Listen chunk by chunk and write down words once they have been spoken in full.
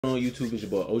On YouTube, it's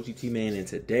your boy Ogtmane, and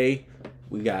today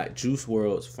we got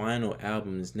JuiceWrld's final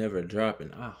album is never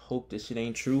dropping. I hope this shit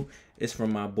ain't true. It's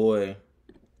from my boy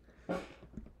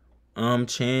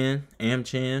Chan.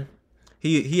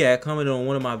 He had commented on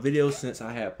one of my videos since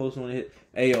I had posted on it.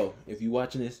 Hey yo, if you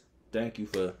watching this, thank you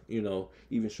for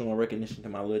even showing recognition to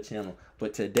my little channel.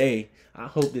 But today, I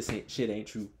hope this shit ain't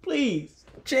true. Please,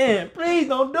 Chan, please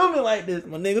don't do me like this,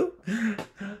 my nigga.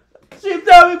 She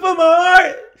told me put my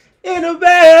heart in the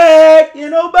bag,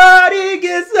 and nobody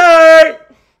gets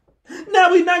hurt.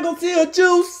 Now we not gonna see a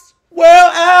JuiceWrld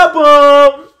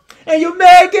album, and you're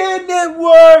making it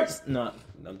worse. No,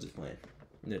 I'm just playing.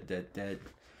 That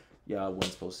y'all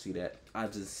wasn't supposed to see that.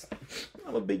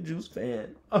 I'm a big Juice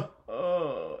fan. And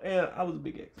I was a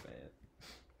big X fan.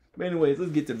 But anyways,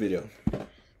 let's get to the video.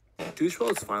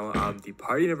 JuiceWrld's final album, The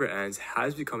Party Never Ends,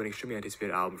 has become an extremely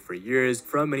anticipated album for years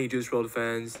from many JuiceWrld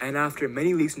fans, and after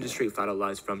many leaks and just straight flat out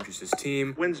lies from Juice's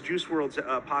team. When's JuiceWrld's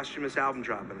posthumous album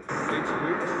dropping?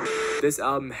 This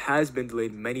album has been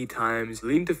delayed many times,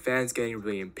 leading to fans getting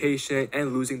really impatient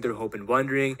and losing their hope and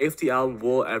wondering if the album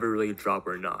will ever really drop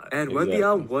or not. And when the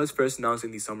album was first announced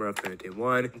in the summer of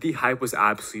 2021, the hype was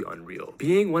absolutely unreal.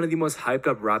 Being one of the most hyped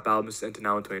up rap albums until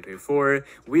now in 2024,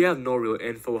 we have no real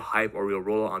info, hype, or real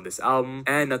rollout on this album,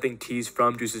 and nothing teased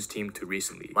from Juice's team too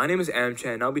recently. My name is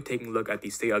Chan, and I'll be taking a look at the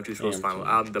state of JuiceWrld's final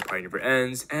album, The Party Never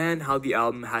Ends, and how the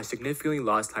album has significantly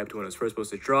lost hype to when it was first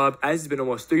supposed to drop, as it's been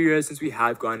almost 3 years since we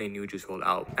have gotten a new JuiceWrld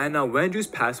album. And now when Juice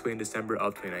passed away in December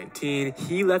of 2019,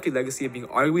 he left a legacy of being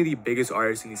arguably the biggest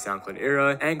artist in the SoundCloud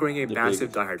era and growing a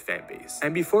massive diehard fan base.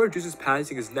 And before Juice's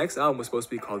passing, his next album was supposed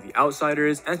to be called The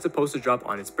Outsiders and supposed to drop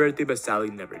on his birthday, but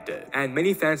sadly never did. And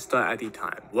many fans thought at the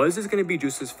time, was this gonna be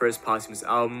Juice's first posthumous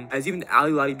album? As even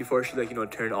Ali Lottie, before she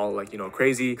turned all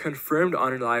crazy, confirmed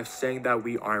on her live saying that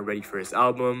we aren't ready for his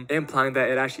album, implying that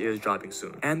it actually is dropping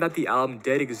soon, and that the album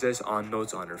did exist on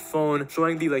notes on her phone,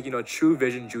 showing the true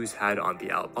vision Juice had on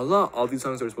the album. A lot of these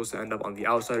songs that were supposed to end up on The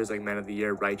Outsiders, like Man of the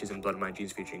Year, Righteous, and Blood of My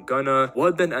Jeans featuring Gunna,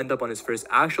 would then end up on his first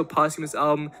actual posthumous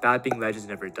album, that being Legends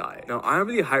Never Die. Now, I'm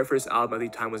really hyped for this album.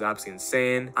 At the time was absolutely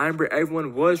insane. I remember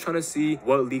everyone was trying to see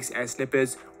what leaks and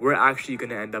snippets were actually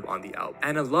gonna end up on the album,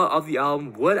 and a lot of the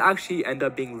album would actually end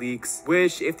up being leaks,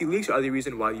 which if the leaks are the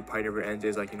reason why The Party Never Ends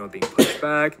is being pushed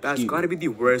back, that's gotta be the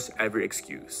worst ever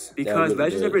excuse, because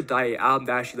Legends Never Die, an album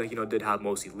that actually did have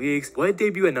mostly leaks, would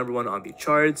debut at #1 on the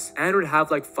charts and would have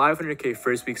 500k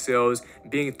first week sales,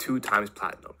 being 2 times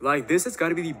platinum. This has got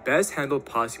to be the best handled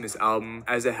posthumous album,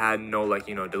 as it had no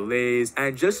delays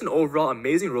and just an overall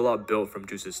amazing rollout built from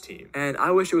Juice's team. And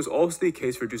I wish it was also the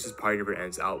case for Juice's Party Never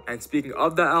Ends album. And speaking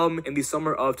of that album, in the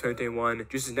summer of 2021,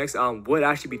 Juice's next album would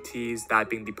actually be teased, that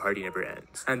being The Party Never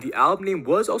Ends. And the album name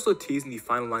was also teased in the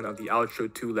final line of the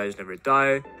outro to Legends Never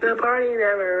Die, The Party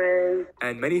Never Ends.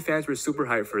 And many fans were super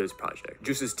hyped for this project.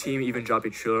 Juice's team even dropped a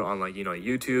trailer on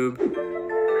YouTube.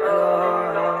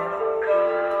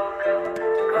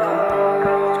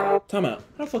 Time out.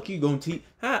 How the fuck you gonna tease?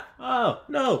 Oh,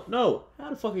 no. How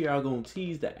the fuck are y'all gonna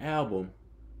tease the album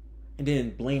and then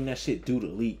blame that shit due to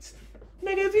leaks?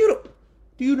 Nigga, if you don't...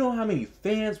 Do you know how many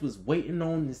fans was waiting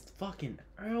on this fucking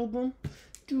album?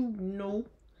 Do you know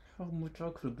how much I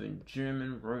could have been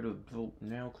jamming right about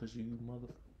now because of you mother...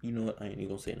 You know what? I ain't even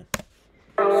gonna say nothing.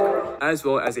 As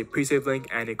well as a pre-save link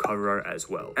and a cover art as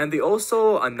well. And they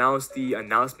also announced the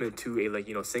announcement to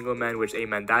a single man, which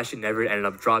that shit never ended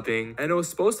up dropping. And it was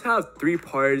supposed to have 3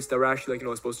 parts that were actually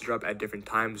supposed to drop at different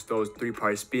times. Those 3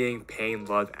 parts being Pain,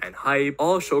 Love, and Hype,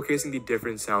 all showcasing the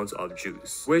different sounds of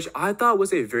Juice, which I thought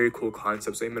was a very cool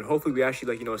concept. So hopefully we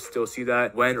actually still see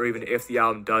that when or even if the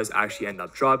album does actually end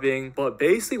up dropping. But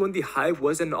basically, when the hype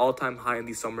was at an all-time high in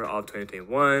the summer of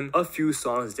 2021, a few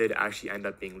songs did actually end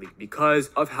up being leaked because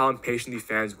of how impatient the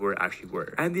fans were.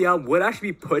 And the album would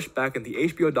actually be pushed back, and the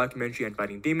HBO documentary and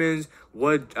Fighting Demons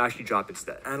would actually drop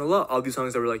instead. And a lot of these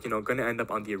songs that were gonna end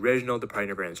up on the original The Party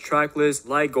Never Ends track list,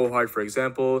 like Go Hard for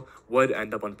example, would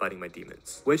end up on Fighting My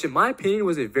Demons, which in my opinion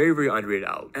was a very underrated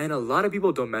album. And a lot of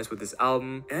people don't mess with this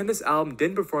album, and this album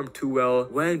didn't perform too well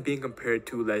when being compared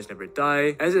to Legends Never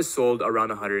Die, as it sold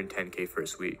around 110k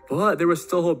first week. But there was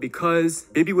still hope, because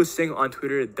Bibby was saying on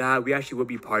Twitter that we actually would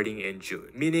be partying in June,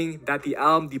 meaning that the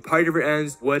album The Party Never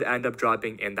Ends would end up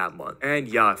dropping in that month. And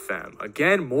yeah, fam,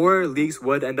 again, more leaks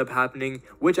would end up happening,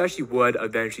 which actually would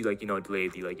eventually delay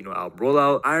the album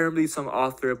rollout. I remember the song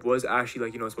Off the Rip was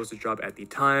actually supposed to drop at the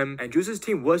time, and Juice's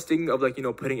team was thinking of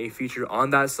putting a feature on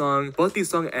that song, but the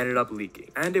song ended up leaking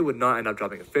and it would not end up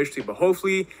dropping officially. But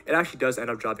hopefully it actually does end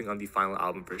up dropping on the final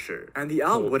album for sure. And the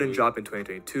album wouldn't drop in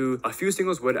 2022. A few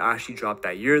singles would actually drop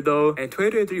that year though, and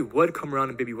 2023 would come around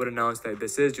and Bibby would announce that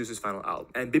this is Juice's final album.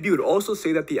 And Bibby would also also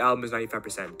say that the album is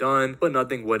 95% done, but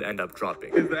nothing would end up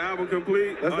dropping. Is the album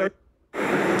complete? I'm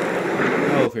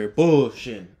over here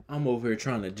bullshitting. I'm over here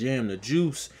trying to jam the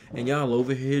juice, and y'all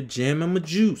over here jamming my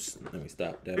juice. Let me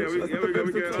stop that. Yeah, we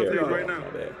get updates right now.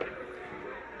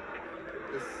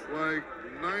 It's like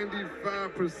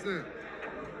 95%.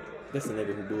 That's a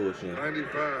nigga who bullshit.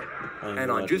 95.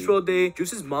 And on JuiceWrld Day,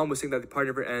 Juice's mom was saying that the Party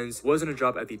Never Ends was gonna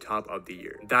drop at the top of the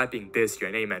year. That being this year.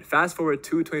 And amen. Fast forward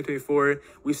to 2024,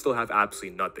 we still have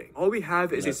absolutely nothing. All we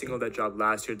have is a single that dropped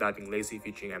last year, that being Lazy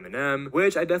featuring Eminem,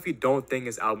 which I definitely don't think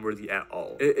is album worthy at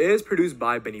all. It is produced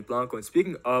by Benny Blanco, and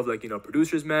speaking of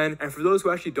producers, man, and for those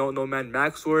who actually don't know, man,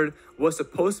 Maxword was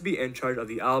supposed to be in charge of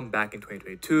the album back in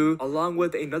 2022, along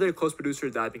with another close producer,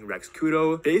 that being Rex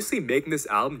Kudo, basically making this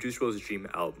album JuiceWrld's dream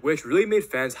album, which really made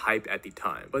fans hype at the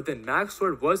time. But then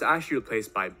Maxword was actually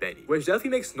replaced by Benny, which definitely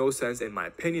makes no sense in my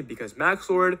opinion, because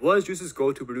Maxword was Juice's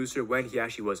go-to producer when he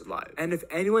actually was alive. And if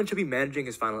anyone should be managing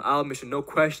his final album, it should no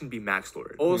question be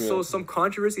Maxword. Also, some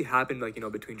controversy happened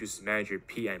between Juice's manager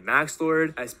P and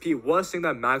Maxword, as P was saying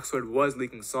that Maxword was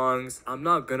leaking songs. I'm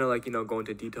not gonna go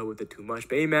into detail with it too much,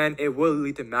 but amen, it will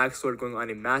lead to Maxword going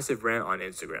on a massive rant on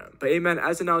Instagram. But amen,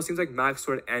 as of now, it seems like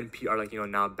Maxword and P are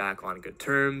now back on good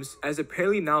terms, as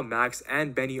apparently now Max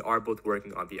and Benny are both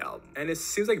working on the album. And it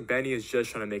seems like Benny is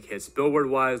just trying to make hits billboard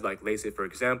wise, like Lace It for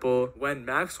example, when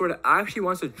Maxword actually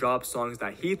wants to drop songs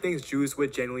that he thinks Juice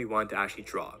would genuinely want to actually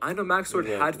drop. I know Maxword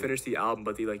had finished the album,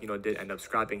 but they did end up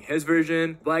scrapping his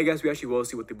version, but I guess we actually will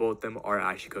see what the both of them are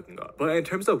actually cooking up. But in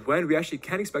terms of when we actually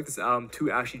can expect this album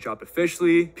to actually drop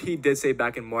officially, P did say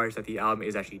back in March that the album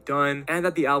is actually done and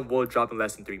that the album will drop in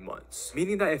less than 3 months,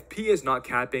 meaning that if P is not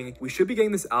capping, we should be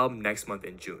getting this album next month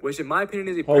in June, which in my opinion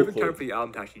is a perfect time for the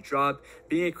album to actually drop,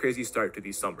 being a crazy start to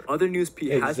the summer. Other news P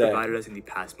has provided us in the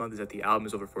past month is that the album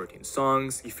is over 14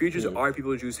 songs. The features are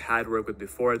people Juice had worked with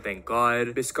before, thank God.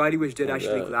 Biscotti, which did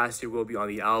actually leak last year, will be on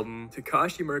the album.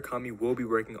 Takashi Murakami will be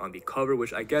working on the cover,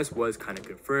 which I guess was kind of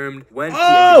confirmed when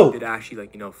P did actually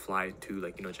fly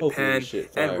to Japan,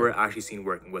 and we're actually seen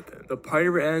working with him. The Party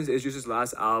Never Ends is Juice's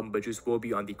last album, but Juice will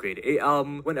be on the Grade 8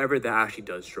 album whenever that actually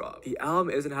does drop. The album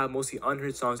is gonna have mostly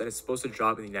unheard songs, and it's supposed to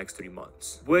drop in the next 3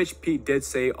 months, which Pete did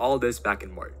say all this back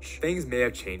in March. Things may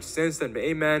have changed since then, but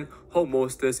amen, hope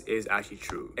most of this is actually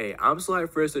true. Hey, I'm so hyped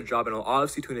for us to drop, and I'll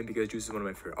obviously tune in because Juice is one of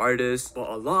my favorite artists, but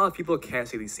a lot of people can't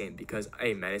say the same because,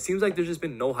 hey man, it seems like there's just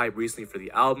been no hype recently for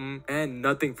the album, and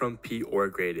nothing from P or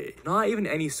Grade A. Not even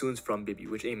any soons from Bibby,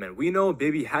 which, hey man, we know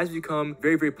Bibby has become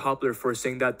very, very popular for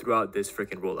saying that throughout this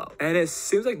freaking rollout. And it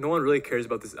seems like no one really cares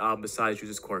about this album besides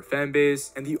Juice's core fan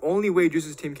base, and the only way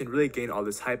Juice's team can really gain all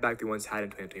this hype back they once had in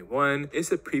 2021 is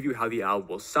to preview how the album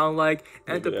will sound like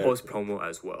and to post promo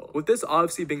as well. With this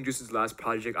obviously being Juice's last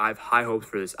project, I have high hopes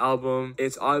for this album.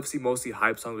 It's obviously mostly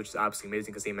hype songs, which is absolutely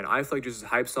amazing because, man, I feel like Juice's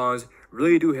hype songs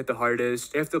really do hit the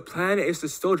hardest. If the plan is to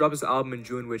still drop this album in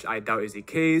June, which I doubt is the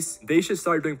case, they should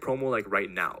start doing promo right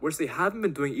now, which they haven't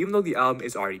been doing even though the album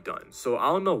is already done. So I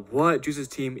don't know what Juice's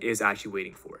team is actually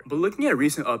waiting for. But looking at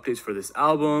recent updates for this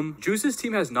album, Juice's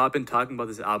team has not been talking about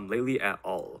this album lately at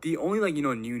all. The only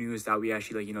new news that we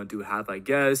actually do have, I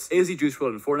guess, is the JuiceWrld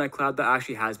and Fortnite collab that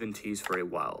actually has been teased for a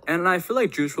while. And I feel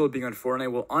like JuiceWrld being on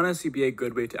Fortnite will honestly be a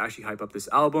good way to actually hype up this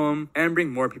album and bring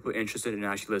more people interested in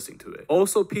actually listening to it.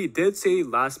 Also, Pete did say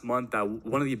last month that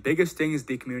one of the biggest things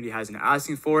the community has been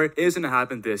asking for is going to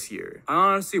happen this year. I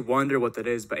honestly wonder what that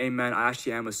is, but amen, I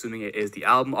actually am assuming it is the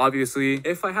album, obviously.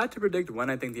 If I had to predict when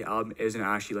I think the album is going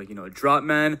to actually drop,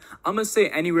 man, I'm going to say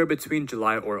anywhere between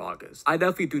July or August. I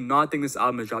definitely do not think this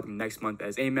album is dropping next month,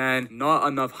 as amen, not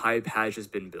enough hype has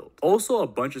just been built. Also, a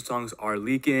bunch of songs are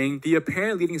leaking. The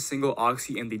apparent leading single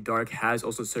Oxy in the Dark has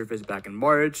also surfaced back in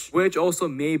March, which also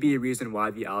may be a reason why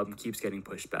the album keeps getting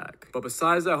pushed back. But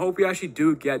besides that, I hope we actually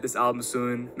do get this album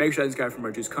soon. Make sure to subscribe for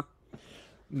more Juice content.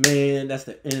 Man, that's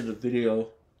the end of the video.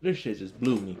 This shit just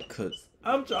blew me because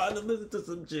I'm trying to listen to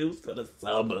some Juice for the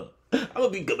summer. I'm gonna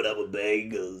be coming up with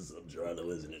bangers. I'm trying to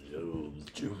listen to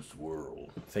JuiceWrld.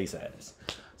 Face ass.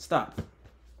 Stop.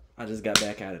 I just got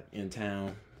back out in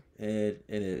town. It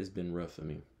has been rough for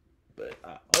me. But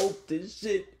I hope this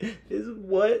shit is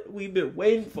what we've been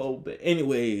waiting for. But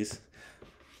anyways,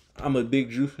 I'm a big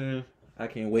Juice fan. I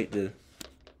can't wait to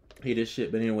hear this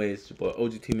shit. But anyways, it's your boy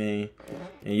Ogtmane.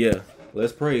 And yeah,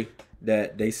 let's pray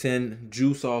that they send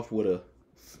Juice off with a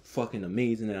fucking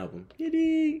amazing album.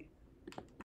 Giddy.